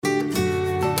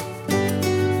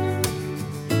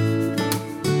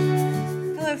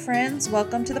friends.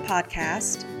 Welcome to the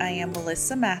podcast. I am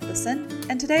Melissa Matheson,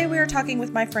 and today we are talking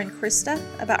with my friend Krista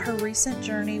about her recent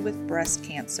journey with breast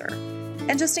cancer.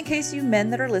 And just in case you men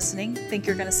that are listening think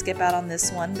you're going to skip out on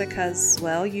this one because,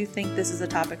 well, you think this is a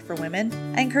topic for women,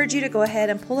 I encourage you to go ahead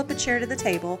and pull up a chair to the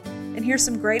table and hear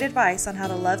some great advice on how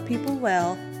to love people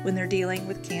well when they're dealing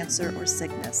with cancer or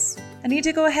sickness. I need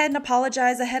to go ahead and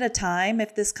apologize ahead of time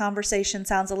if this conversation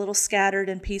sounds a little scattered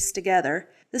and pieced together.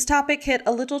 This topic hit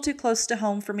a little too close to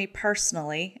home for me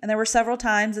personally, and there were several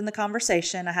times in the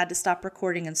conversation I had to stop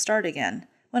recording and start again.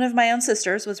 One of my own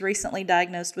sisters was recently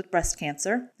diagnosed with breast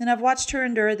cancer, and I've watched her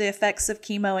endure the effects of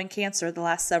chemo and cancer the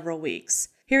last several weeks.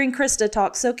 Hearing Krista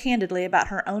talk so candidly about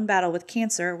her own battle with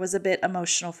cancer was a bit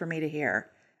emotional for me to hear.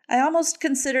 I almost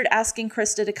considered asking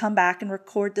Krista to come back and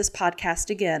record this podcast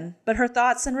again, but her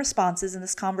thoughts and responses in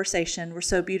this conversation were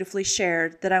so beautifully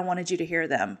shared that I wanted you to hear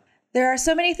them. There are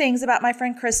so many things about my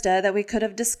friend Krista that we could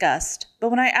have discussed, but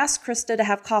when I asked Krista to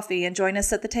have coffee and join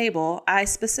us at the table, I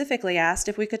specifically asked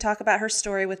if we could talk about her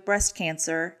story with breast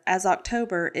cancer, as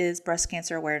October is Breast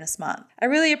Cancer Awareness Month. I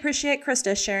really appreciate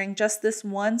Krista sharing just this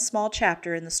one small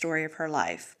chapter in the story of her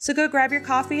life. So go grab your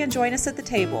coffee and join us at the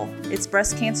table. It's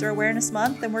Breast Cancer Awareness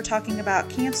Month, and we're talking about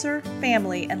cancer,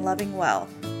 family, and loving well.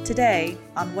 Today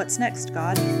on What's Next,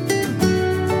 God?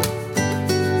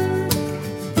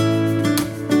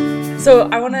 So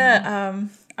I want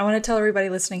to tell everybody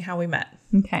listening how we met.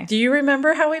 Okay. Do you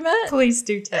remember how we met? Please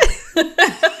do tell.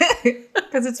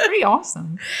 Because it's pretty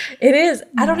awesome. It is.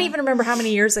 Yeah. I don't even remember how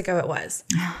many years ago it was.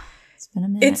 It's been a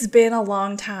minute. It's been a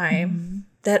long time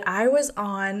that I was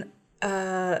on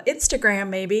Instagram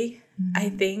maybe, I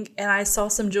think, and I saw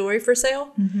some jewelry for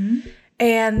sale.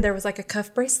 And there was like a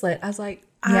cuff bracelet. I was like,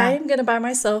 I'm going to buy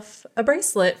myself a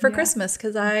bracelet for Christmas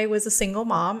because I was a single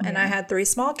mom and I had 3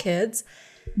 small kids.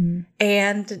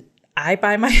 And I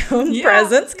buy my own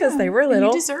presents because they were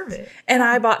little. And you deserve it. And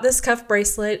I bought this cuff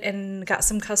bracelet and got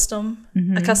some a custom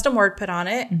word put on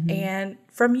it. And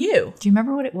from you. Do you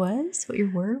remember what it was? What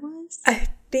your word was? I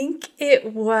think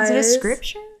it was. Is it a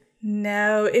scripture?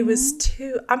 No, it was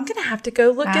I'm going to have to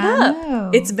go look it up.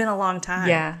 Know. It's been a long time.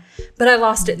 Yeah. But I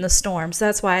lost it in the storm. So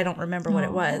that's why I don't remember what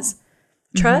it was.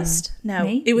 Trust? No.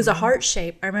 Maybe. It was a heart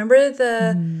shape. I remember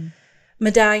the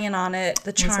medallion on it.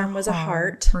 The charm was a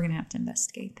heart. We're going to have to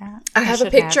investigate that. I have a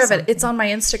picture of it. It's on my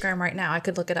Instagram right now. I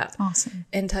could look it up. Awesome.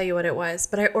 And tell you what it was.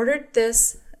 But I ordered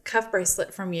this cuff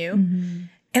bracelet from you. And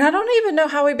I don't even know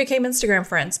how we became Instagram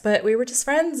friends, but we were just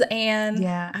friends. And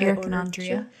Eric and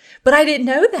Andrea. But I didn't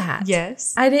know that.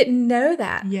 Yes. I didn't know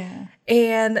that. Yeah.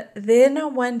 And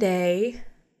then one day,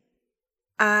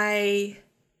 my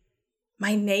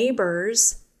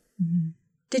neighbors,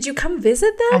 did you come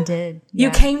visit them? I did. Yeah.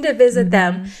 You came to visit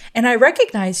them, and I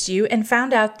recognized you and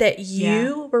found out that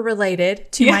you were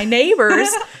related to my neighbors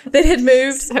that had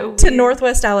moved to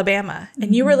Northwest Alabama.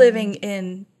 And you were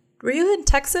living were you in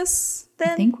Texas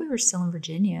then? I think we were still in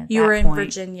Virginia. You were in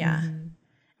Virginia.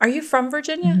 Are you from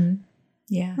Virginia?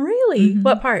 Yeah. Really?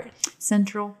 What part?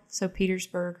 Central. So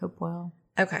Petersburg, Hopewell.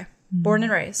 Okay. Born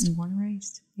and raised. Born and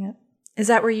raised. Yep. Is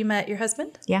that where you met your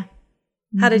husband? Yeah.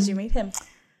 How did you meet him?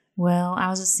 Well, I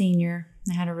was a senior.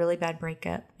 I had a really bad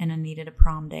breakup and I needed a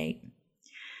prom date.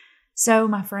 So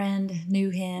my friend knew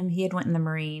him. He had went in the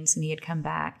Marines and he had come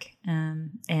back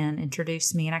and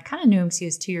introduced me. And I kind of knew him because he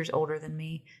was 2 years older than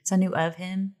me. So I knew of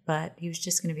him, but he was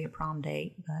just going to be a prom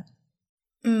date. But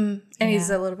and he's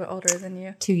a little bit older than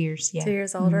you. 2 years, yeah. 2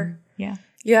 years older. Yeah.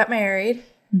 You got married.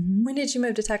 When did you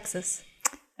move to Texas?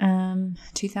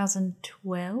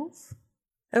 2012.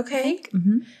 Okay.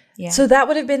 Yeah. So that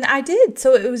would have been, I did.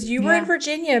 So it was, you were in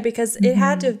Virginia because it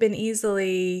had to have been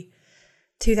easily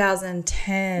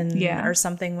 2010 or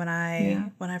something when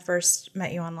I first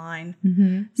met you online.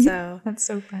 So that's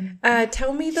so funny.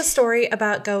 Tell me the story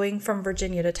about going from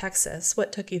Virginia to Texas.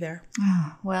 What took you there?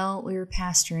 Well, we were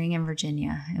pastoring in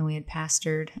Virginia and we had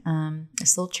pastored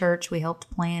this little church. We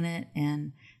helped plan it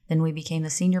and then we became the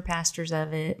senior pastors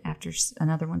of it after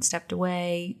another one stepped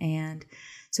away. And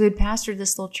so we had pastored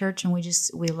this little church and we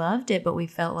loved it, but we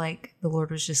felt like the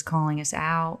Lord was just calling us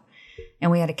out. And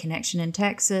we had a connection in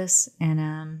Texas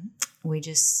and we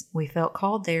felt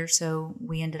called there. So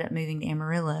we ended up moving to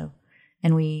Amarillo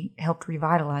and we helped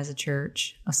revitalize a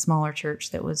church, a smaller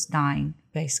church that was dying,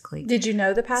 basically. Did you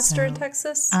know the pastor in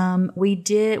Texas? We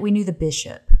did. We knew the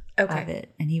bishop of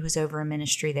it and he was over a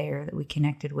ministry there that we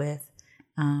connected with.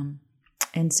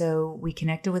 And so we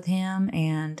connected with him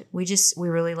and we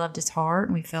really loved his heart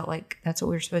and we felt like that's what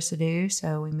we were supposed to do.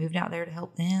 So we moved out there to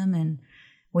help them and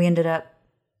we ended up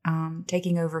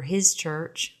taking over his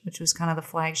church, which was kind of the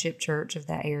flagship church of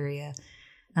that area,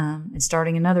 and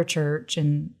starting another church.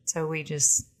 And so we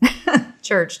just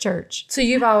Church. So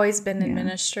you've always been in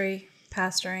ministry,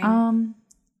 pastoring?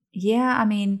 Yeah, I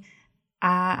mean,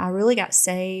 I really got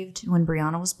saved when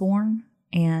Brianna was born,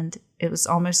 and it was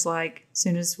almost like as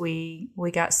soon as we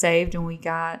got saved and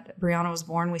Brianna was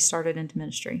born, we started into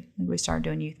ministry. We started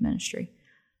doing youth ministry.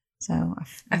 So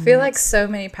I feel like so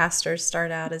many pastors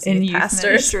start out as youth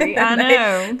pastors. I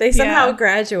know. They somehow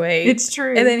graduate. It's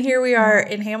true. And then here we are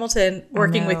in Hamilton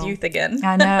working with youth again.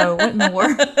 I know. What in the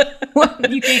world?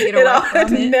 You can't get away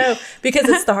from it. No, because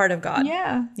it's the heart of God.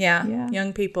 Yeah.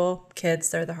 Young people, kids,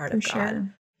 they're the heart of God.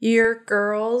 Sure. Your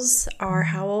girls are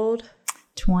how old?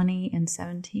 20 and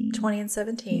 17. 20 and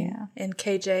 17. Yeah. And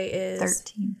KJ is?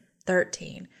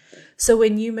 13. So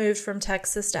when you moved from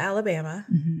Texas to Alabama,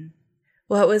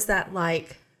 what was that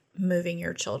like moving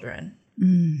your children?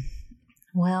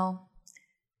 Well,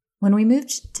 when we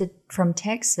moved from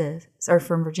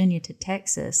Virginia to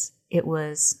Texas, it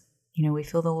was, we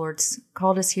feel the Lord's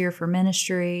called us here for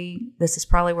ministry. This is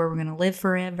probably where we're going to live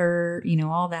forever,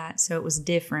 all that. So it was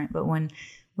different. But when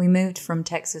we moved from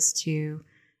Texas to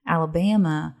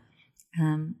Alabama,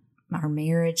 our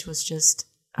marriage was just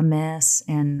a mess,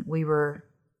 and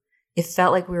it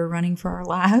felt like we were running for our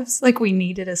lives, like we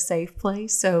needed a safe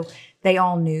place. So they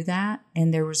all knew that,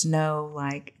 and there was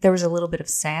there was a little bit of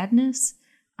sadness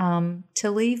to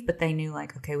leave, but they knew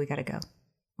okay, we got to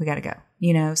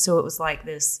go, so it was like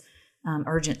this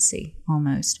urgency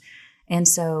almost. And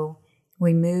so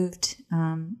we moved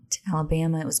to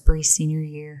Alabama. It was Bree's senior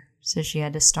year, so she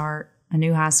had to start a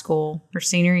new high school her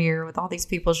senior year with all these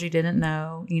people she didn't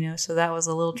know, so that was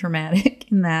a little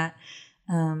traumatic in that.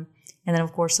 And then,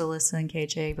 of course, Alyssa and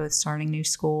KJ both starting new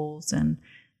schools. And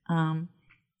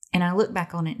I look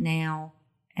back on it now,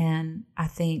 and I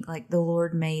think, the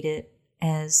Lord made it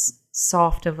as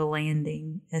soft of a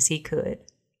landing as he could,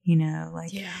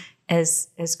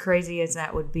 as crazy as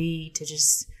that would be to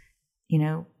just,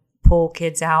 pull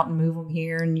kids out and move them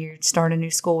here and you start a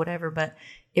new school, whatever. But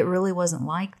it really wasn't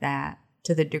like that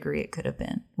to the degree it could have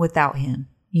been without him,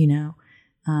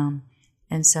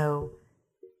 and so,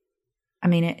 I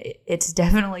mean, it's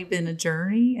definitely been a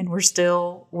journey, and we're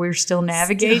still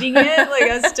navigating it.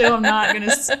 I still am not going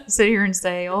to sit here and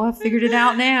say, "Oh, I figured it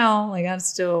out now." I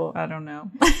don't know.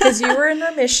 Because you were in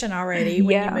remission already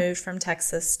when you moved from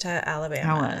Texas to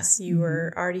Alabama. I was. You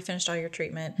were already finished all your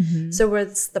treatment. So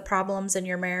was the problems in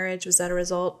your marriage, was that a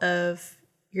result of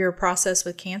your process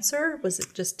with cancer? Was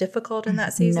it just difficult in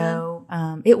that season?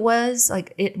 No, it was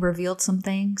it revealed some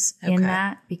things in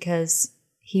that, because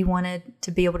he wanted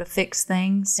to be able to fix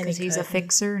things because he's a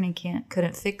fixer and he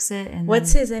couldn't fix it. And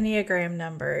what's his Enneagram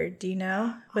number? Do you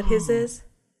know what his is?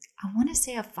 I want to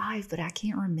say a 5, but I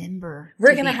can't remember.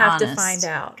 We're going to have to find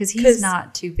out. Because he's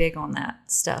not too big on that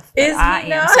stuff. Is I he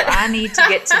not? So I need to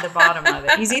get to the bottom of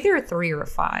it. He's either a 3 or a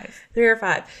 5. 3 or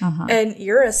 5. And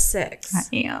you're a 6.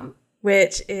 I am.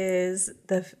 Which is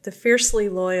the fiercely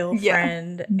loyal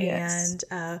friend. Yes.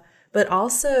 And but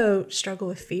also struggle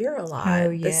with fear a lot. Oh,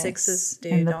 yes. The 6s do,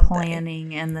 and the don't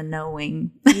planning and the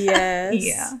knowing.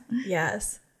 Yes.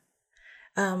 Yes.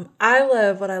 I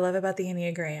love what I love about the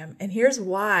Enneagram. And here's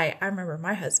why. I remember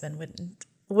my husband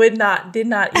did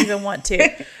not even want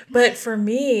to. But for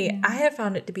me, I have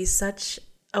found it to be such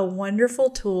a wonderful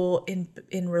tool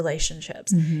in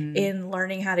relationships, in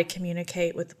learning how to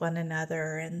communicate with one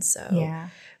another. And so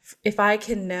if I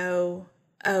can know,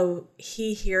 oh,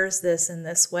 he hears this in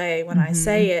this way. When I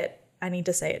say it, I need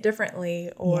to say it differently,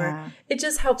 or it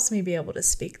just helps me be able to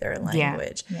speak their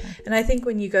language. Yeah. And I think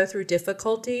when you go through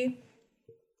difficulty,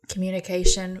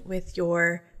 communication with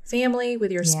your family,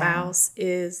 with your spouse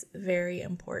is very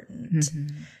important.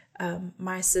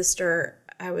 My sister,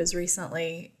 I was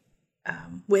recently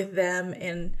with them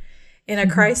in a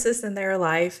crisis in their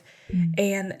life,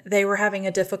 and they were having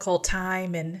a difficult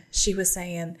time, and she was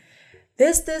saying,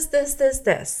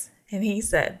 this. And he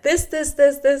said, this.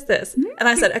 And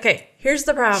I said, okay, here's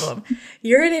the problem.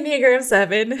 You're an Enneagram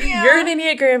 7. You're an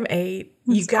Enneagram 8.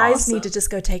 You guys need to just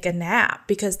go take a nap,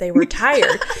 because they were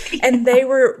tired. And they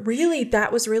were really,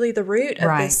 that was really the root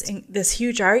of this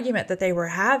huge argument that they were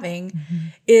having,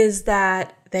 is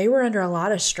that they were under a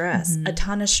lot of stress, a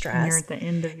ton of stress. And you're at the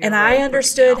end of your and I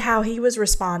understood how he was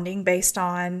responding based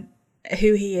on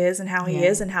who he is and how he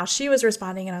is, and how she was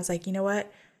responding. And I was like, you know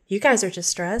what? You guys are just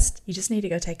stressed. You just need to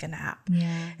go take a nap.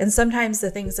 Yeah. And sometimes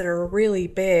the things that are really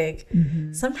big,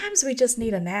 sometimes we just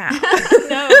need a nap.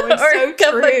 No, it's or so a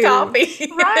cup true. of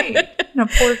coffee. Right. And a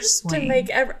porch swing. To make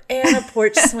and a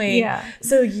porch swing.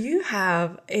 So you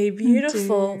have a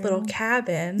beautiful little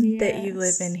cabin that you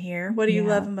live in here. What do you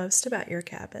love most about your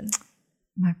cabin?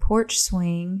 my porch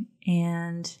swing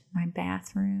and my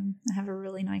bathroom. I have a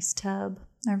really nice tub.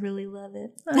 I really love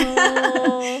it.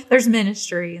 Oh. There's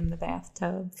ministry in the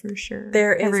bathtub for sure.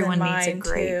 There is. Everyone in needs a mine,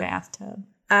 great too. bathtub.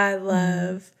 I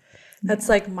love that's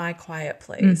like my quiet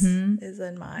place is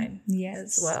in mine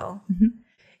as well.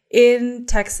 In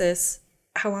Texas,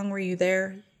 how long were you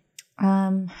there?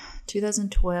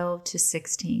 2012 to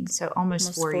 16, so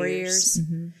almost 4 years.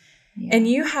 Yeah. And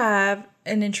you have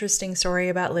an interesting story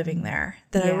about living there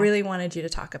that I really wanted you to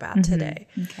talk about today.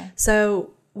 Okay.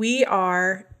 So we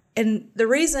are, and the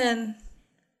reason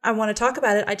I want to talk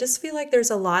about it, I just feel like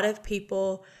there's a lot of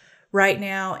people right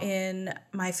now in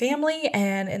my family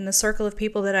and in the circle of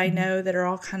people that I know that are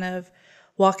all kind of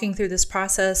walking through this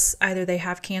process. Either they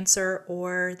have cancer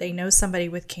or they know somebody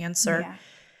with cancer. Yeah.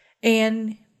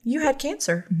 And you had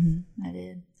cancer. I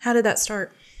did. How did that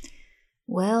start?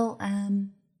 Well,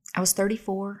 I was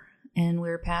 34 and we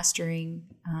were pastoring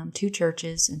 2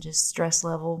 churches, and just stress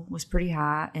level was pretty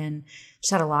high and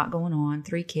just had a lot going on.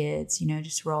 3 kids,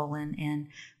 just rolling. And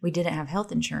we didn't have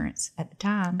health insurance at the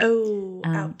time. Oh,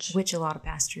 ouch. Which a lot of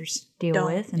pastors deal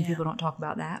with, and people don't talk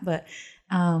about that. But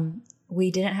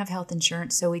we didn't have health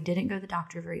insurance, so we didn't go to the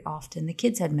doctor very often. The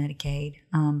kids had Medicaid,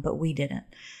 but we didn't.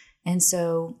 And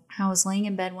so I was laying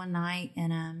in bed one night,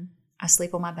 and I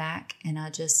sleep on my back, and I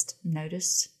just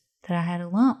noticed that I had a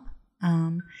lump.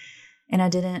 And I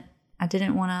didn't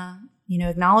want to,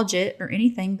 acknowledge it or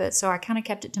anything, but so I kind of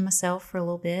kept it to myself for a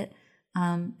little bit.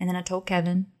 And then I told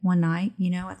Kevin one night,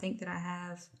 I think that I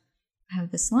have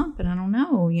this lump and I don't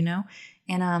know,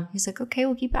 and he's like, okay,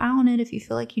 we'll keep an eye on it. If you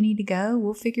feel like you need to go,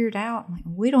 we'll figure it out. I'm like,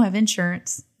 we don't have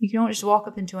insurance. You don't just walk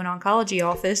up into an oncology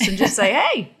office and just say,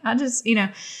 hey, I just,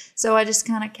 so I just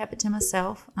kind of kept it to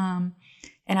myself. And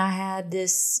I had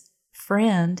this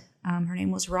friend, her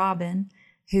name was Robin,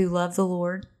 who loved the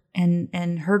Lord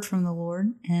and heard from the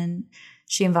Lord. And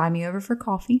she invited me over for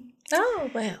coffee. Oh,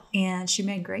 wow. And she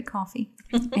made great coffee.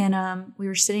 And we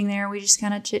were sitting there. We just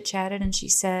kind of chit-chatted. And she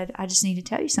said, I just need to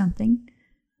tell you something.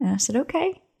 And I said,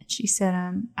 okay. And she said,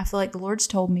 I feel like the Lord's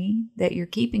told me that you're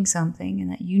keeping something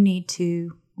and that you need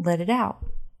to let it out.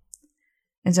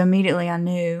 And so immediately I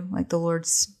knew, like, the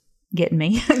Lord's getting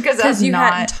me. Because you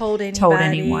not hadn't told anybody. told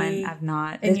anyone. I've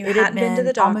not. And you hadn't been to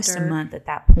the doctor. Almost a month at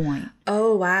that point.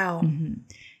 Oh, wow.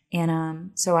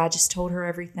 And so I just told her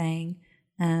everything.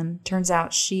 Turns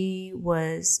out she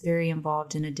was very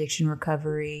involved in addiction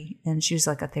recovery, and she was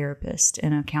like a therapist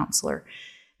and a counselor.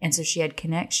 And so she had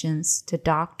connections to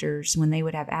doctors when they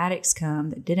would have addicts come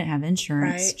that didn't have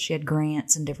insurance. Right. She had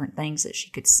grants and different things that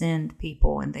she could send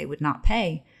people, and they would not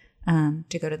pay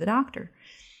to go to the doctor.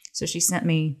 So she sent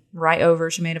me right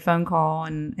over. She made a phone call,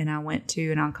 and I went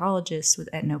to an oncologist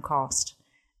at no cost.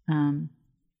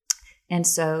 And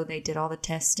so they did all the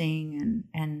testing,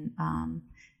 and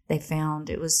they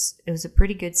found it was a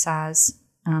pretty good size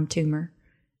tumor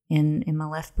in my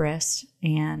left breast.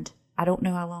 And I don't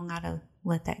know how long I'd have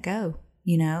let that go.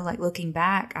 Like looking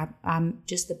back, I'm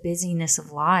just the busyness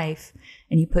of life,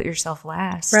 and you put yourself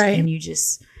last, right? And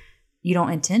you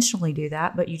don't intentionally do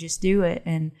that, but you just do it.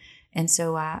 And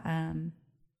so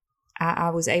I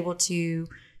was able to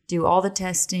do all the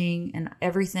testing and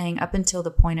everything up until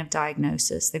the point of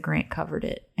diagnosis. The grant covered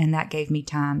it, and that gave me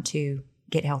time to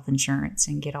get health insurance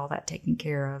and get all that taken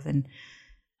care of. And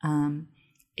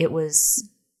it was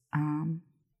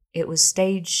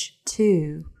stage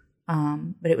 2,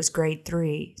 but it was grade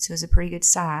 3, so it was a pretty good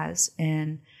size.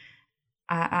 And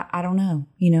I don't know,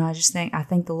 I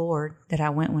thank the Lord that I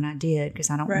went when I did, because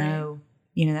I don't know,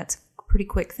 that's a pretty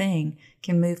quick thing,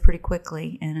 can move pretty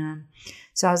quickly. And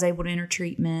so I was able to enter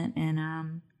treatment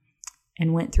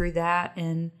and went through that.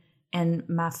 And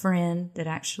my friend that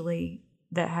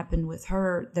happened with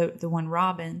her, the one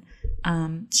Robin,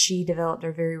 she developed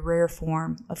a very rare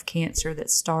form of cancer that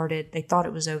started, they thought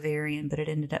it was ovarian, but it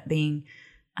ended up being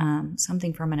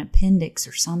something from an appendix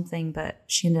or something, but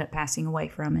she ended up passing away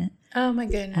from it. Oh my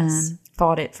goodness.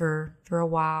 Fought it for a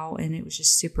while, and it was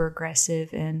just super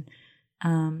aggressive. And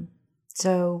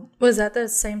so... Was that the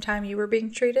same time you were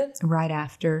being treated? Right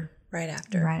after. Right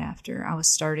after. I was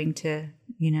starting to,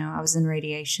 I was in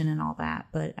radiation and all that,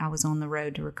 but I was on the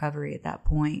road to recovery at that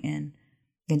point. And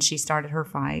then she started her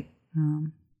fight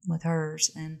with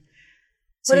hers. And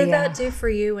so, what did that do for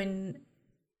you when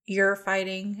you're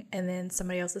fighting and then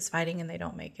somebody else is fighting and they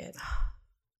don't make it?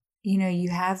 You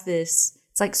have this,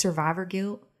 it's like survivor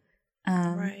guilt,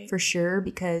 right. For sure,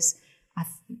 because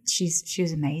she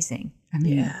was amazing. I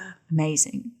mean,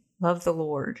 amazing. Love the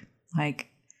Lord. Like,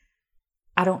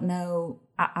 I don't know.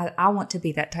 I want to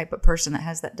be that type of person that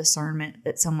has that discernment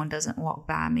that someone doesn't walk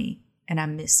by me and I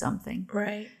miss something.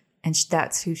 Right. and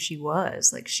that's who she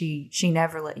was. Like she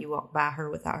never let you walk by her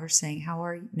without her saying, "How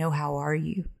are you?" No, how are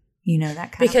you? You know,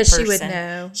 that kind because of person. she would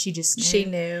know. She just knew. She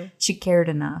knew. She cared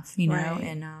enough, you know. Right.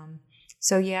 And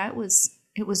so yeah, it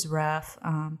was rough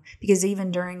because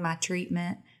even during my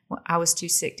treatment, when I was too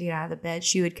sick to get out of the bed,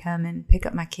 she would come and pick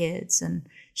up my kids, and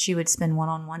she would spend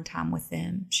one-on-one time with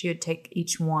them. She would take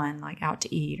each one like out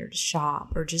to eat or to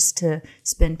shop or just to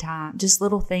spend time, just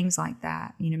little things like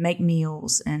that, you know, make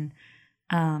meals. And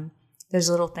those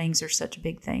little things are such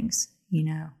big things, you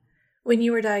know. When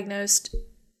you were diagnosed,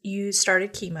 you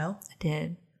started chemo. I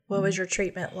did. What was your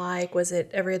treatment like? Was it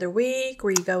every other week?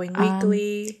 Were you going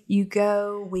weekly? You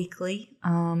go weekly.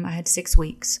 I had 6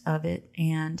 weeks of it,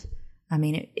 and I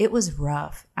mean, it was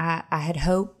rough. I had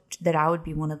hoped that I would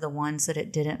be one of the ones that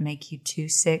it didn't make you too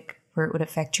sick where it would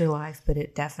affect your life, but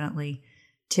it definitely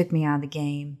took me out of the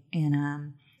game.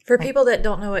 And for people that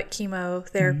don't know what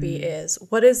chemotherapy is,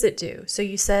 what does it do? So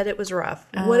you said it was rough.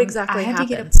 What exactly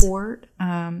happens? I had to get a port.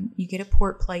 You get a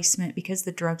port placement because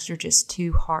the drugs are just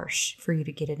too harsh for you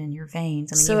to get it in your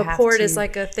veins. I mean, so a port is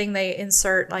like a thing they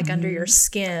insert like under your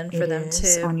skin for them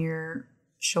to on your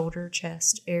shoulder,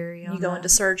 chest area. You go into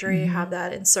surgery, have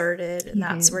that inserted, and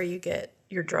that's where you get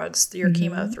your drugs, your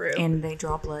chemo through. And they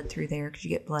draw blood through there because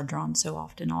you get blood drawn so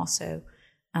often also.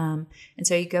 And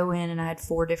so you go in, and I had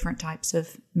 4 different types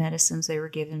of medicines they were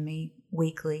giving me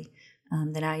weekly.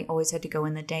 Then I always had to go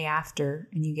in the day after,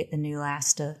 and you get the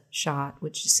Neulasta shot,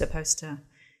 which is supposed to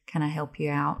kind of help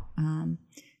you out,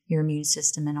 your immune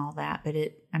system and all that. But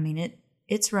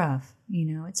it's rough, you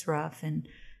know, it's rough. And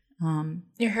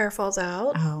your hair falls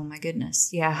out. Oh my goodness.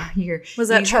 Yeah. Was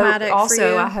that traumatic also, for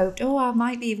you? I hoped, I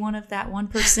might be one of that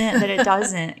 1% that it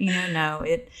doesn't, you know, no,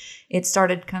 it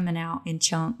started coming out in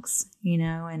chunks, you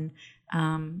know, and,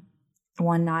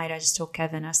 one night I just told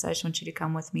Kevin, I said, I just want you to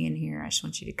come with me in here. I just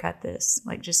want you to cut this,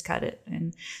 like just cut it.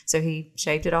 And so he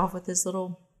shaved it off with his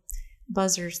little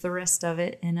buzzers, the rest of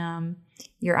it. And,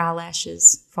 your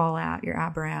eyelashes fall out, your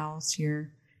eyebrows,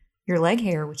 your leg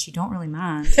hair, which you don't really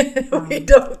mind. We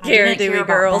don't care, do we,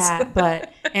 girls? That,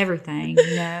 but everything,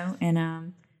 you know,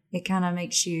 and it kind of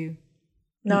makes you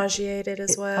nauseated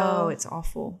as well. Oh, it's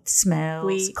awful. Smells.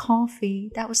 Weak.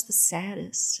 Coffee. That was the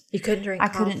saddest. You couldn't drink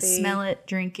coffee. I couldn't smell it,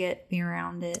 drink it, be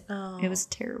around it. Oh, it was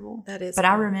terrible. That is. But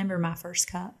I remember my first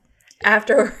cup.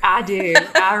 After I do.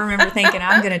 I remember thinking,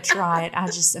 I'm going to try it. I'm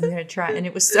going to try it. And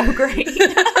it was so great.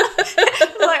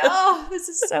 Like, oh, this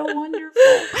is so wonderful.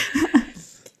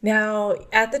 Now,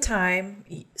 at the time,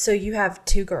 so you have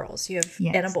 2 girls, you have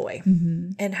and a boy.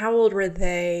 Mm-hmm. And how old were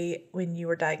they when you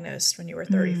were diagnosed, when you were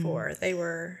 34? They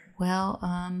were... Well,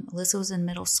 Alyssa was in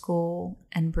middle school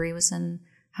and Bree was in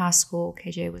high school.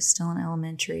 KJ was still in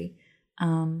elementary.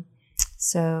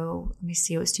 So let me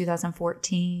see, it was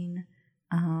 2014.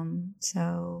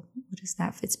 So what is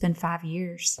that? It's been 5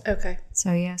 years. Okay.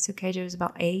 So yeah, so KJ was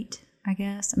about 8. I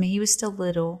guess. I mean, he was still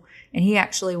little, and he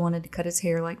actually wanted to cut his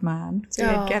hair like mine.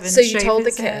 So, you told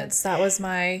the kids. That was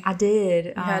my... I did.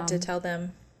 You had to tell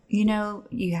them. You know,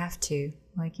 you have to.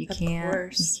 Like, you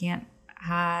can't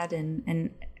hide, and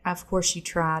of course you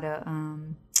try to...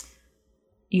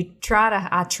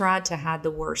 I tried to hide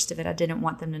the worst of it. I didn't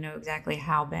want them to know exactly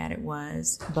how bad it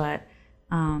was, but,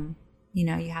 you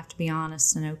know, you have to be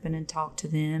honest and open and talk to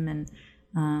them,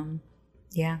 and,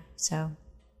 yeah, so...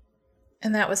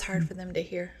 And that was hard for them to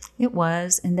hear. It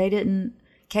was. And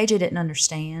KJ didn't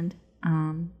understand,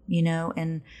 you know,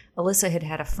 and Alyssa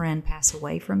had a friend pass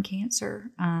away from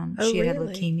cancer. She had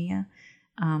leukemia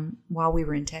while we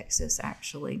were in Texas,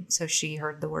 actually. So she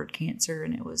heard the word cancer,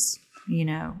 and it was, you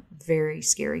know, very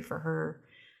scary for her.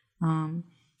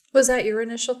 Was that your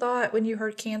initial thought when you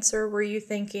heard cancer? Were you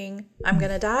thinking, I'm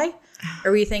going to die? Or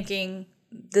were you thinking,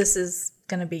 this is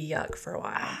going to be yuck for a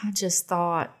while? I just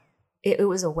thought... It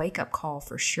was a wake-up call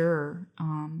for sure.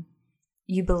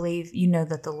 You believe, you know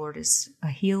that the Lord is a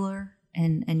healer,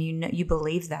 and you know, you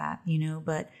believe that, you know,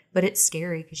 but it's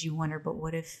scary because you wonder, but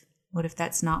what if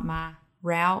that's not my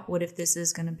route? What if this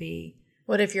is going to be?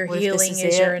 What if your healing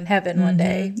is you're in heaven one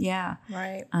day? Yeah.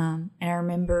 Right. And I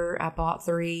remember I bought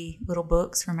 3 little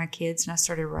books for my kids, and I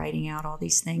started writing out all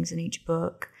these things in each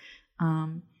book.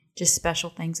 Just special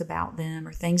things about them,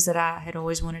 or things that I had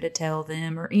always wanted to tell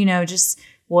them, or, you know, just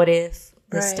what if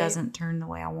this doesn't turn the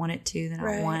way I want it to, then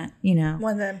I want, you know.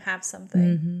 Want them to have something.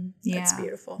 Mm-hmm. Yeah. That's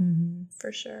beautiful. Mm-hmm.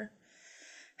 For sure.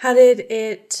 How did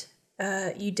it,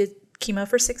 you did chemo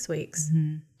for 6 weeks.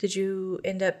 Mm-hmm. Did you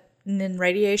end up in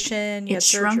radiation? You had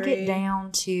surgery? Shrunk it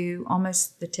down to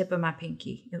almost the tip of my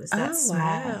pinky. It was that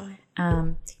small.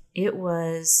 Wow. It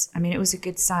was a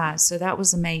good size. So that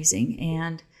was amazing.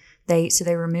 And they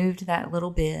removed that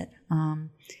little bit. And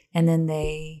then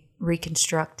they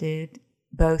reconstructed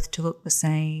both to look the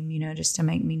same, just to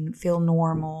make me feel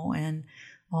normal and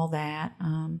all that.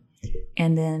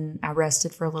 And then I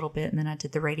rested for a little bit, and then I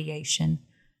did the radiation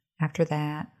after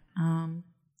that.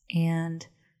 And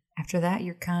after that,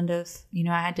 you're kind of,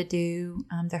 I had to do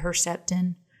the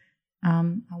Herceptin.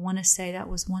 I want to say that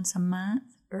was once a month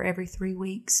or every 3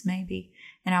 weeks maybe.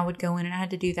 And I would go in, and I had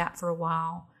to do that for a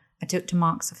while. I took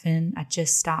tamoxifen. I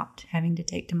just stopped having to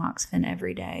take tamoxifen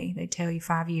every day. They tell you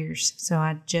 5 years. So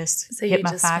I just hit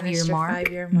my 5-year mark.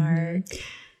 5-year mark. Mm-hmm.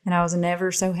 And I was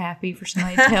never so happy for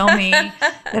somebody to tell me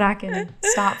that I can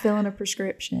stop filling a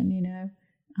prescription,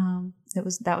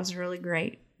 that was really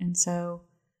great. And so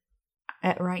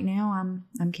right now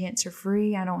I'm cancer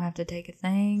free. I don't have to take a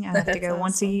thing. I have to go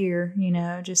once a year,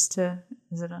 just to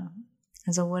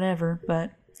as a whatever. But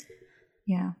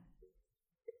yeah.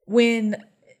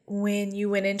 When you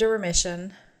went into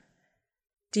remission,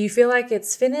 do you feel like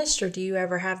it's finished, or do you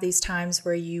ever have these times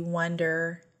where you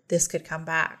wonder this could come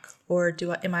back, or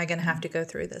am I going to have to go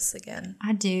through this again?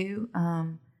 I do.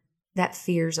 That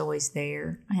fear's always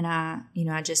there. And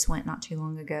I just went not too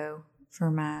long ago for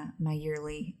my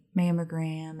yearly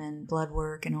mammogram and blood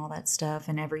work and all that stuff.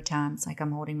 And every time it's like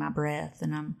I'm holding my breath,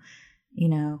 and I'm,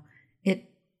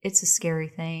 it's a scary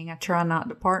thing. I try not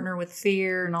to partner with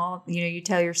fear and all, you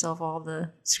tell yourself all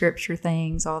the scripture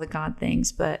things, all the God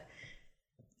things, but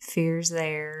fear's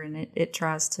there, and it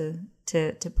tries to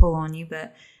pull on you.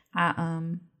 But I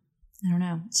don't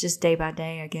know. It's just day by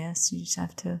day, I guess. You just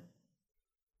have to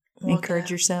encourage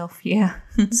yourself. Yeah.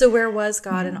 So where was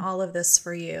God in all of this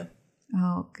for you?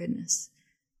 Oh, goodness.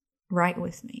 Right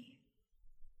with me.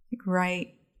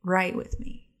 Like right with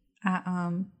me.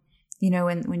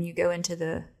 When you go into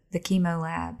the chemo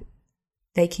lab,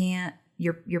 they can't,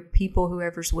 your people,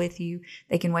 whoever's with you,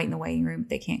 they can wait in the waiting room.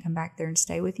 They can't come back there and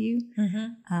stay with you.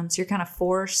 Mm-hmm. So you're kind of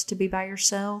forced to be by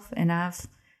yourself. And I've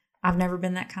never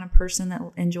been that kind of person that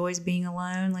enjoys being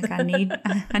alone. Like I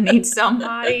need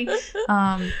somebody.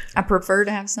 I prefer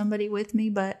to have somebody with me,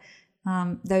 but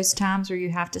those times where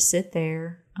you have to sit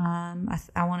there,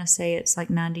 I want to say it's like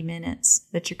 90 minutes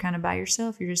that you're kind of by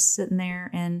yourself. You're just sitting there,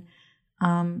 and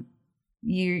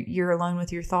you're alone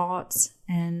with your thoughts.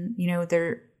 And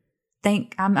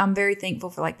I'm very thankful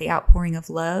for like the outpouring of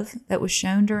love that was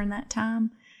shown during that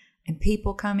time. And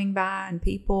people coming by, and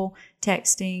people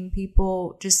texting,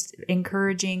 people just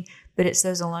encouraging. But it's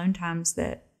those alone times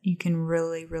that you can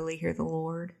really, really hear the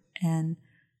Lord. And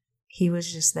he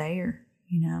was just there,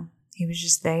 He was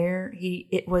just there.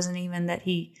 It wasn't even that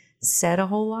he said a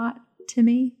whole lot to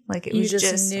me. Like it was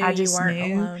just I just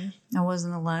knew alone. I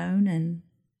wasn't alone. And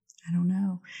I don't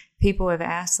know. People have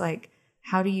asked, like,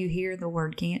 how do you hear the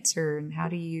word cancer? And how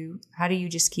do you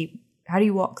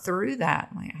walk through that?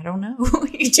 I'm like, I don't know.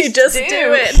 you just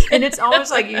do it. And it's almost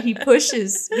like he pushed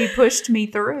me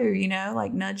through,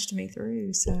 like nudged me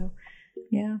through. So,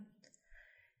 yeah.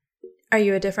 Are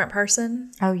you a different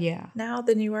person? Oh, yeah. Now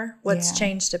than you were? What's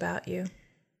changed about you?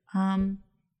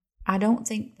 I don't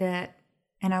think that,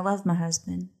 and I love my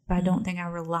husband, but I don't think I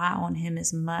rely on him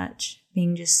as much,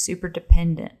 being just super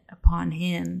dependent upon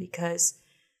him, because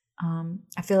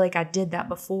I feel like I did that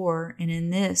before. And in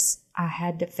this, I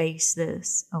had to face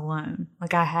this alone.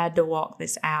 Like I had to walk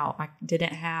this out. I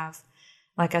didn't have,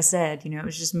 like I said, it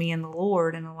was just me and the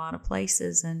Lord in a lot of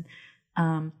places. And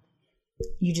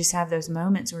you just have those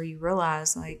moments where you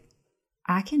realize, like,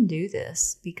 I can do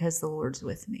this because the Lord's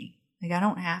with me. Like I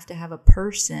don't have to have a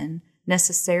person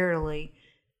necessarily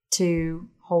to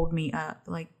hold me up.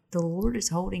 Like the Lord is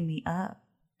holding me up.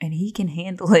 And he can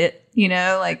handle it,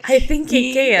 like I think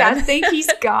he can. I think he's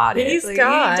got it. He's like,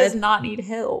 God. He does not need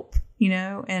help,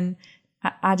 and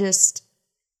I just,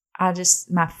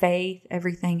 my faith,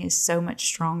 everything is so much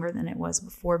stronger than it was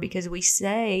before, because we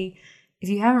say, if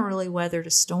you haven't really weathered a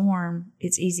storm,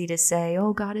 it's easy to say,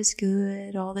 oh, God is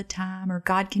good all the time, or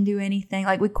God can do anything.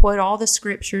 Like we quote all the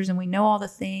scriptures and we know all the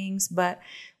things, but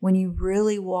when you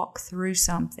really walk through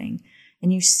something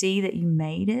and you see that you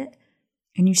made it,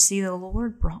 and you see the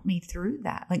Lord brought me through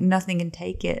that. Like nothing can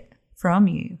take it from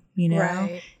you,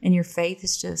 Right. And your faith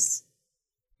is just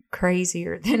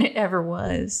crazier than it ever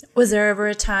was. Was there ever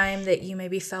a time that you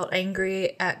maybe felt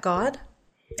angry at God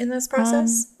in this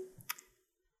process?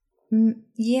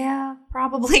 Yeah,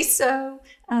 probably so.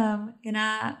 And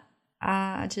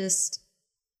I just...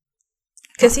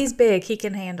 Because he's big, he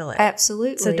can handle it.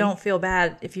 Absolutely. So don't feel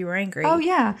bad if you were angry. Oh,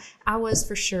 yeah. I was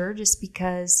for sure, just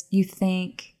because you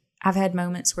think... I've had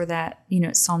moments where that,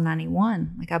 it's Psalm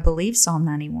 91. Like I believe Psalm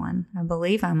 91. I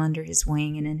believe I'm under his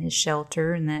wing and in his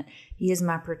shelter, and that he is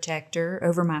my protector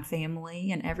over my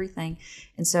family and everything.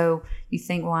 And so you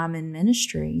think, well, I'm in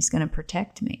ministry. He's going to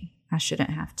protect me. I shouldn't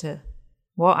have to.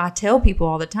 Well, I tell people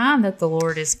all the time that the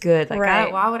Lord is good. Like,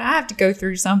 Right. why would I have to go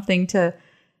through something to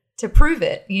prove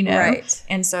it, you know? Right.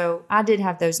 And so I did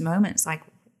have those moments like,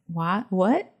 why?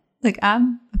 What? Like,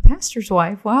 I'm a pastor's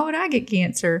wife. Why would I get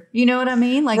cancer? You know what I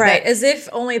mean? Like, Right. that, As if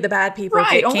only the bad people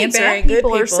right. get Only cancer bad and good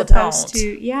people people are supposed don't.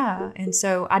 to. Yeah. And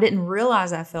so I didn't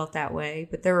realize I felt that way.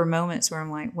 But there were moments where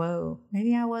I'm like, whoa,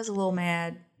 maybe I was a little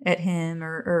mad at him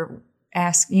or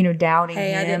doubting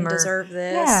Hey, him. I didn't or, deserve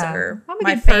this, yeah, or I'm a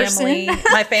my good family, person.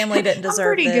 my family didn't deserve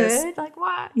I'm pretty this. good. Like,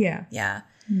 why? Yeah. Yeah.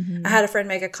 Mm-hmm. I had a friend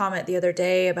make a comment the other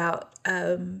day about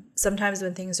sometimes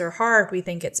when things are hard, we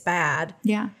think it's bad,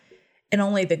 Yeah. and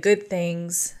only the good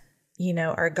things,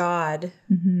 are God.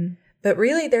 Mm-hmm. But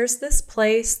really, there's this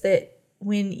place that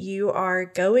when you are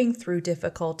going through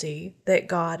difficulty, that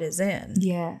God is in.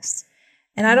 Yes.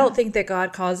 And I don't think that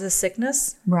God causes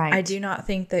sickness. Right. I do not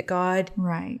think that God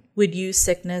Right. would use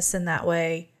sickness in that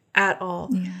way at all.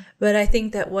 Yeah. But I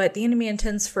think that what the enemy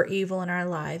intends for evil in our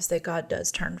lives, that God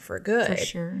does turn for good. For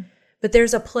sure. But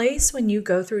there's a place when you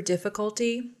go through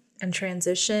difficulty and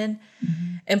transition,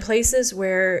 and places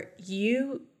where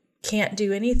you can't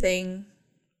do anything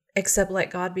except let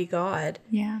God be God.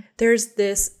 Yeah. There's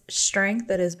this strength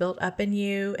that is built up in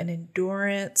you and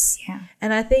endurance. Yeah.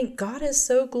 And I think God is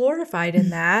so glorified in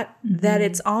that, that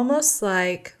it's almost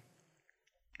like,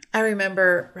 I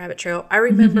remember Rabbit Trail. I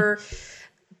remember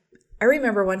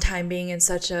one time being in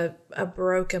such a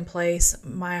broken place,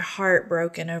 my heart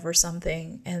broken over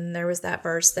something. And there was that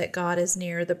verse that God is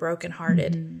near the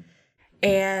brokenhearted.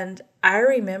 And I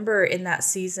remember in that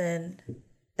season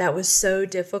that was so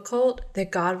difficult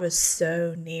that God was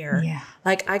so near. Yeah.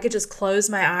 Like I could just close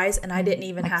my eyes and I didn't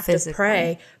even Like have physically. to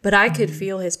pray, but I could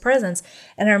feel his presence.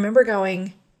 And I remember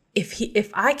going,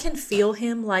 if I can feel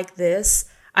him like this,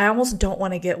 I almost don't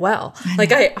want to get well.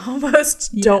 Like I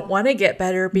almost don't want to get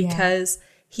better because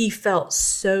he felt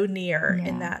so near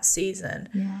in that season.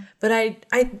 Yeah. But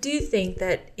I do think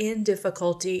that in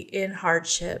difficulty, in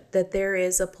hardship, that there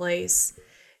is a place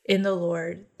in the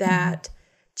Lord that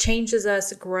changes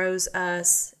us, grows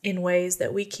us in ways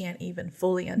that we can't even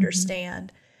fully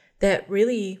understand, that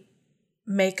really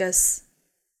make us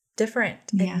different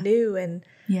and new and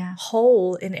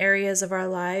whole in areas of our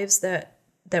lives that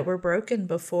were broken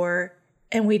before,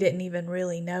 and we didn't even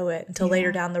really know it until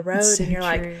later down the road. So and you're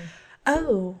like,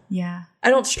 oh, yeah. I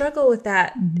don't struggle with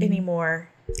that anymore.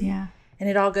 Yeah. And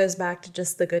it all goes back to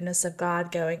just the goodness of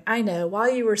God going, I know,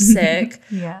 while you were sick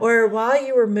or while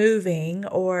you were moving,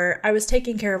 or I was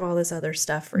taking care of all this other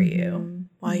stuff for you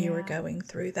while you were going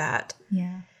through that.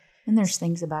 Yeah. And there's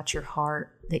things about your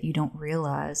heart that you don't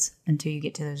realize until you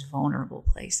get to those vulnerable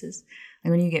places.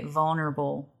 Like when you get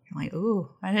vulnerable, you're like, ooh,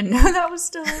 I didn't know that was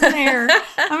still in there.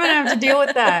 I'm going to have to deal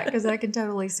with that because I can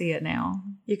totally see it now.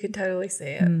 You can totally see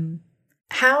it.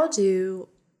 How do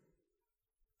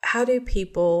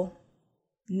people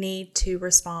need to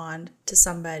respond to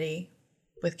somebody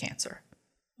with cancer?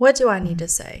 What do I need to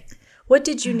say? What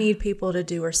did you need people to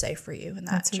do or say for you in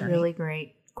that That's journey? a really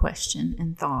great question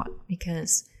and thought,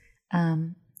 because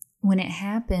when it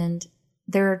happened,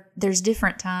 there's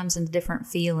different times and different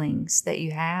feelings that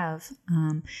you have.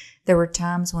 There were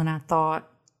times when I thought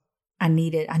I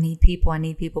need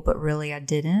people, but really I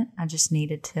didn't. I just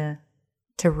needed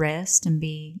to rest and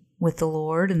be with the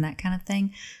Lord and that kind of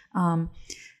thing.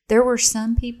 There were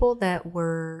some people that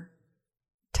were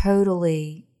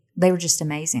they were just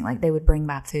amazing. Like they would bring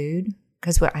my food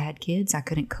because I had kids. I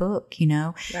couldn't cook,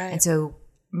 Right. And so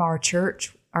our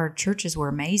churches were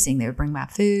amazing. They would bring my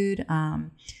food.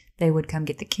 They would come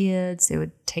get the kids. They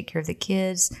would take care of the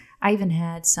kids. I even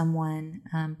had someone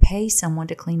pay someone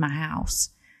to clean my house,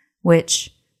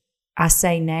 which I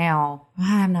say now,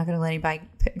 I'm not going to let anybody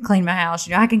clean my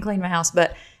house. I can clean my house,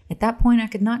 but at that point, I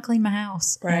could not clean my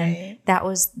house. Right. And that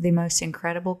was the most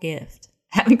incredible gift,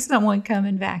 having someone come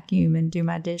and vacuum and do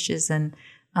my dishes. And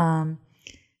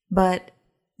but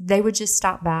they would just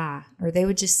stop by, or they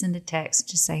would just send a text,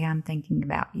 just say, I'm thinking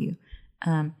about you.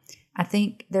 I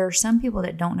think there are some people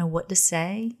that don't know what to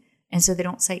say, and so they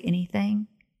don't say anything.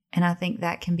 And I think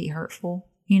that can be hurtful,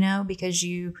 because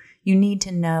you need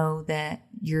to know that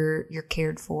you're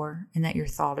cared for and that you're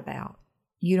thought about.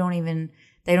 They don't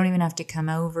even have to come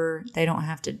over. They don't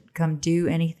have to come do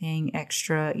anything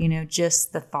extra,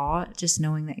 just the thought, just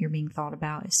knowing that you're being thought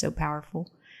about is so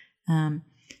powerful, and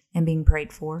being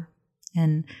prayed for.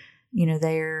 And,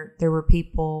 there were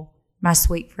people, my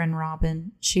sweet friend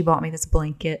Robin, she bought me this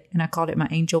blanket and I called it my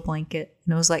angel blanket.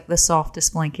 And it was like the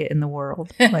softest blanket in the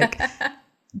world. Like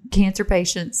cancer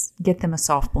patients, get them a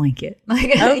soft blanket.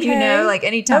 Like, like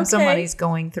anytime somebody's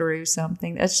going through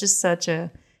something, that's just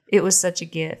it was such a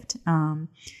gift.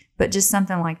 but just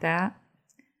something like that.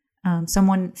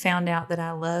 Someone found out that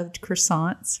I loved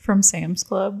croissants from Sam's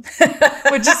Club,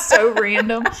 which is so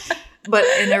random.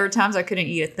 And there were times I couldn't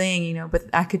eat a thing, but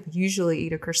I could usually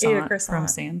eat a croissant from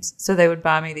Sam's. So they would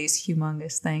buy me these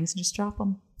humongous things and just drop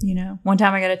them, One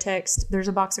time I got a text, there's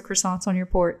a box of croissants on your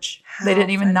porch. They didn't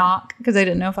even knock because they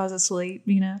didn't know if I was asleep,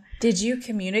 Did you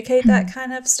communicate that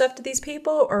kind of stuff to these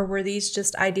people, or were these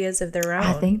just ideas of their own?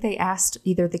 I think they asked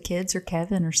either the kids or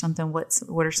Kevin or something,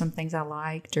 what are some things I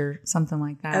liked or something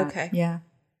like that. Okay. Yeah.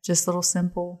 Just little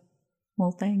simple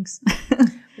little things.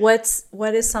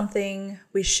 What is something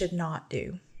we should not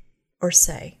do or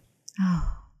say?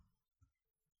 Oh,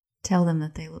 tell them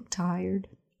that they look tired.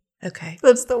 Okay.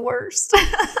 That's the worst.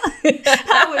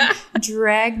 I would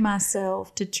drag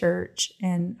myself to church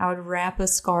and I would wrap a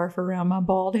scarf around my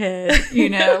bald head,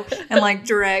 and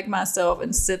drag myself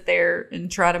and sit there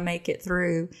and try to make it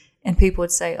through. And people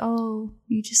would say, "Oh,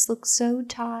 you just look so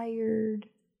tired."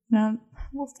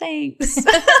 Well, thanks.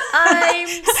 I'm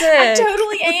sick. I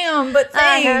totally am, but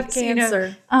thanks. I have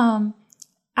cancer.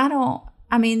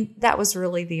 That was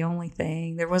really the only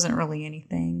thing. There wasn't really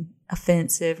anything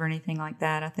offensive or anything like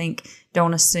that. I think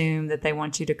don't assume that they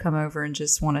want you to come over and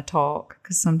just want to talk,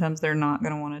 because sometimes they're not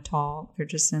going to want to talk. They're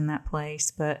just in that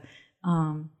place. But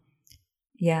I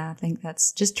think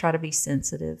that's just try to be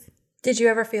sensitive. Did you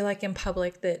ever feel like in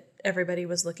public that everybody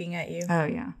was looking at you? Oh,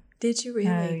 yeah. Did you really?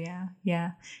 Oh, yeah.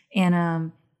 Yeah.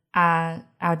 And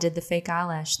I did the fake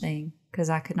eyelash thing because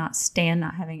I could not stand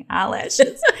not having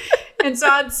eyelashes. And so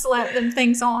I'd slap them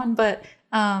things on. But,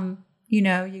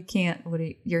 you can't,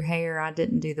 your hair, I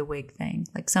didn't do the wig thing.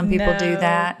 Like some people do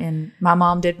that. And my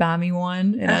mom did buy me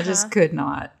one and I just could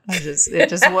not. It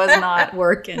just was not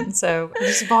working. So I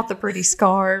just bought the pretty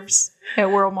scarves at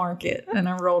World Market and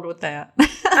I rolled with that.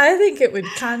 I think it would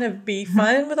kind of be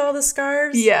fun with all the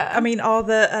scarves. Yeah. I mean, all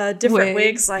the different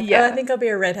wigs. Like, I think I'll be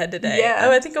a redhead today. Yeah.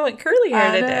 Oh, I think I want curly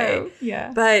hair today. Know.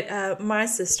 Yeah. But my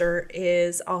sister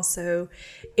is also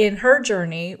in her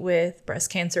journey with breast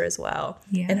cancer as well.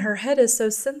 Yeah. And her head is so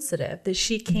sensitive that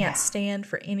she can't stand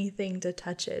for anything to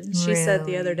touch it. And she said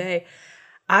the other day,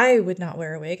 I would not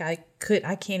wear a wig. I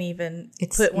can't even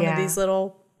put one of these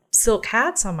little silk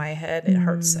hats on my head. It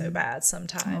hurts so bad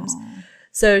sometimes. Aww.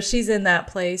 So she's in that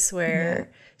place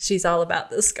where she's all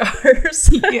about the scarves.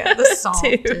 The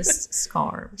softest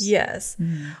scarves. Yes.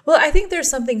 Well, I think there's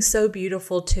something so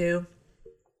beautiful too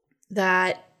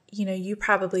that, you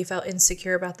probably felt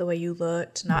insecure about the way you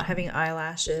looked, not having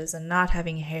eyelashes and not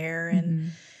having hair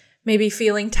and maybe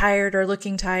feeling tired or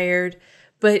looking tired.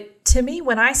 But to me,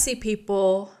 when I see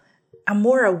people, I'm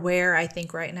more aware, I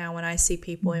think, right now when I see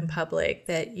people in public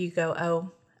that you go,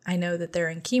 oh, I know that they're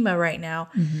in chemo right now.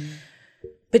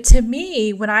 But to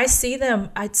me, when I see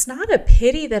them, it's not a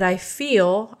pity that I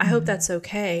feel. I hope that's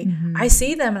okay. I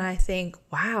see them and I think,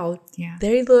 wow,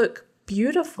 they look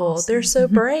beautiful. Awesome. They're so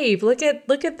brave. Look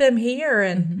at them here.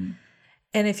 And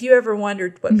if you ever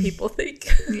wondered what people think.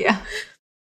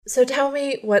 So tell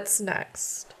me what's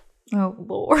next. Oh,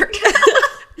 Lord.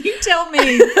 You tell me.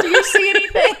 Do you see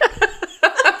anything?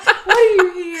 Why are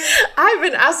you here? I've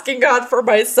been asking God for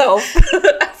myself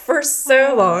for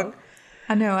so long.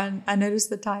 I know. I noticed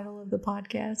the title of the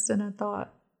podcast and I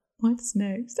thought, what's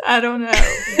next? I don't know.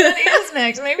 What is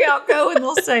next? Maybe I'll go and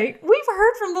they'll say, we've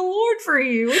heard from the Lord for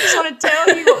you. We just want to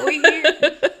tell you what we hear.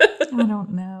 I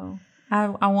don't know.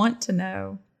 I want to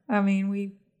know. I mean,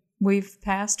 we've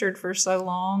pastored for so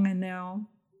long and now,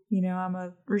 I'm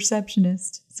a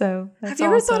receptionist. So that's Have you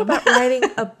ever thought about writing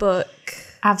a book?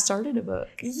 I've started a book.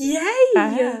 Yay!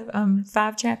 I have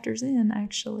 5 chapters in,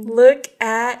 actually. Look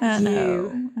at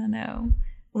you. I know.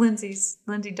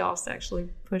 Lindsay Doss actually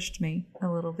pushed me a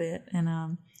little bit.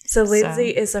 And so Lindsay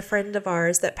is a friend of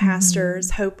ours that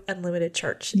pastors Hope Unlimited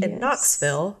Church in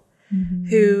Knoxville,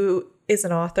 who is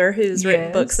an author who's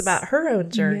written books about her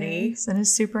own journey. And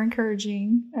is super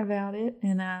encouraging about it.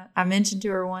 And I mentioned to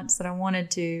her once that I wanted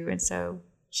to, and so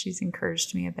she's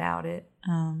encouraged me about it.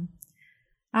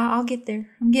 I'll get there.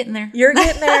 I'm getting there. You're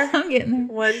getting there. I'm getting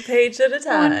there. One page at a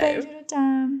time. One page at a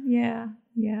time. Yeah.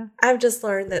 Yeah. I've just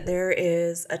learned that there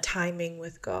is a timing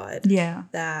with God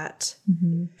that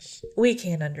we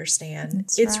can't understand.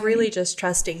 That's it's right. really just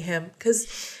trusting Him,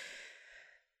 because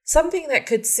something that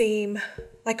could seem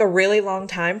like a really long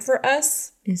time for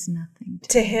us is nothing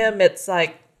to Him. It's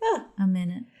like a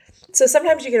minute. So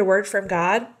sometimes you get a word from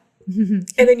God and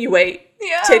then you wait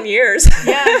 10 years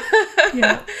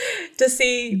to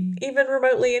see even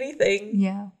remotely anything,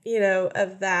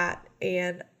 of that.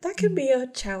 And that can be a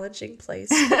challenging place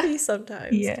to be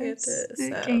sometimes. Yes,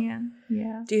 it can.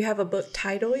 Yeah. Do you have a book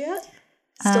title yet?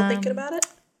 Still thinking about it?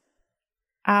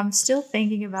 I'm still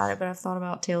thinking about it, but I've thought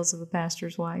about Tales of a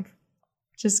Pastor's Wife.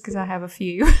 Just because I have a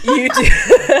few. You do.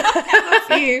 I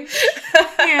have a few.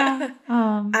 Yeah.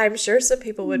 I'm sure some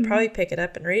people would probably pick it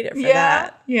up and read it for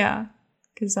that. Yeah.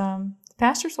 Because the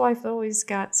pastor's wife always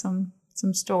got some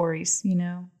stories,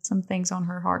 some things on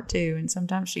her heart too. And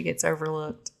sometimes she gets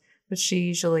overlooked, but she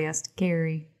usually has to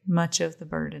carry much of the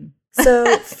burden.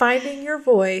 So finding your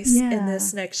voice in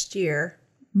this next year,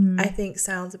 I think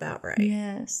sounds about right.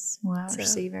 Yes. Well, I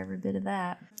receive every bit of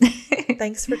that.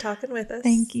 Thanks for talking with us.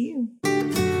 Thank you.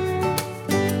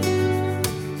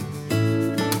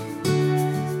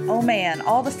 Oh man,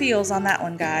 all the feels on that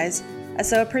one, guys. I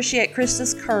so appreciate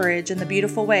Krista's courage and the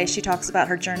beautiful way she talks about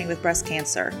her journey with breast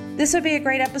cancer. This would be a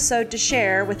great episode to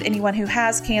share with anyone who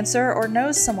has cancer or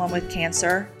knows someone with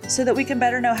cancer, so that we can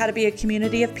better know how to be a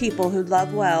community of people who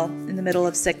love well in the middle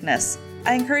of sickness.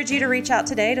 I encourage you to reach out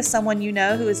today to someone you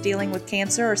know who is dealing with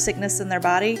cancer or sickness in their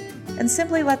body, and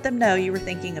simply let them know you were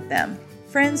thinking of them.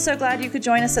 Friends, so glad you could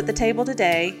join us at the table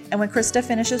today, and when Krista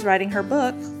finishes writing her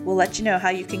book, we'll let you know how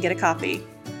you can get a copy.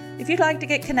 If you'd like to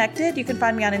get connected, you can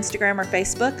find me on Instagram or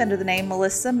Facebook under the name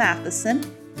Melissa Matheson.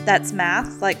 That's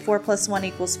math, like 4 +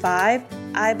 1 = 5.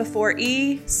 I before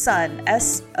E, son,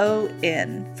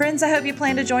 S-O-N. Friends, I hope you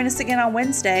plan to join us again on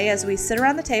Wednesday as we sit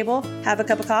around the table, have a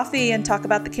cup of coffee, and talk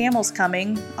about the camels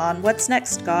coming on What's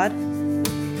Next, God?